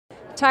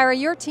Tyra,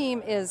 your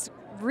team is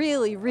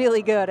really,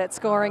 really good at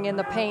scoring in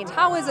the paint.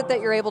 How is it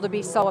that you're able to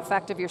be so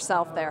effective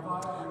yourself there?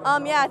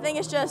 Yeah, I think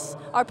it's just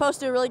our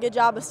posts do a really good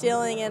job of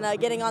stealing and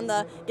getting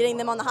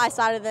them on the high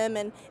side of them,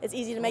 and it's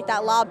easy to make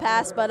that lob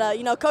pass. But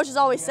you know, coach has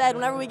always said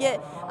whenever we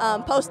get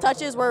post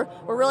touches, we're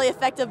really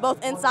effective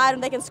both inside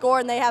and they can score,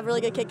 and they have really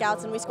good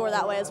kickouts, and we score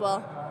that way as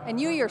well. And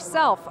you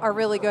yourself are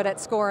really good at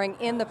scoring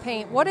in the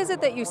paint. What is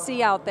it that you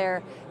see out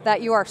there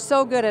that you are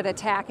so good at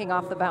attacking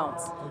off the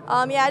bounce?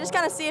 Yeah, I just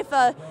kind of see if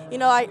you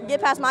know, I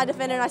get past my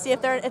defender and I see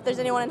if there's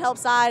anyone in help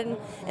side, and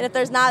if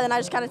there's not, then I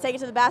just kind of take it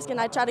to the basket and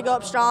I try to go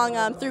up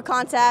strong through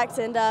contact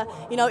and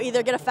you know,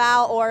 either get a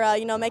foul or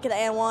you know, make it the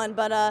and one.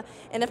 But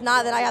and if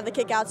not, then I have the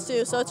kickouts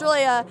too. So it's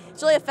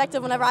really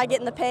effective whenever I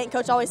get in the paint.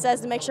 Coach always says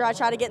to make sure I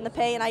try to get in the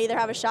paint and I either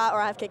have a shot or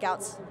I have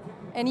kickouts.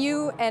 And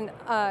you and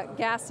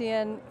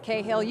Gassian,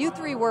 Cahill, you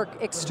three work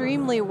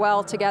extremely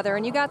well together,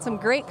 and you got some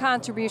great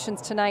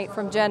contributions tonight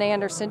from Jen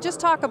Anderson.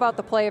 Just talk about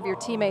the play of your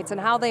teammates and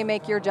how they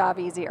make your job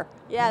easier.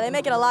 Yeah, they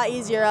make it a lot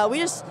easier. We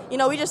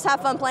just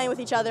have fun playing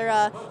with each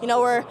other. You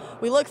know,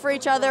 we look for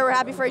each other. We're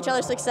happy for each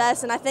other's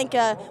success, and I think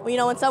you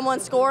know, when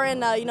someone's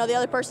scoring, you know, the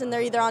other person,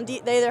 they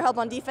either help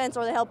on defense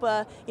or they help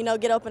you know,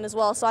 get open as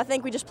well. So I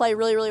think we just play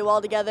really, really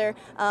well together.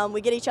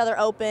 We get each other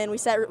open. We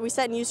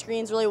set new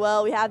screens really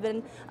well. We have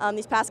been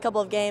these past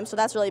couple of games, so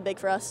that's really big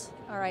for us.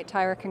 All right,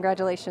 Tyra,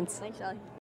 congratulations. Thanks, Shelly.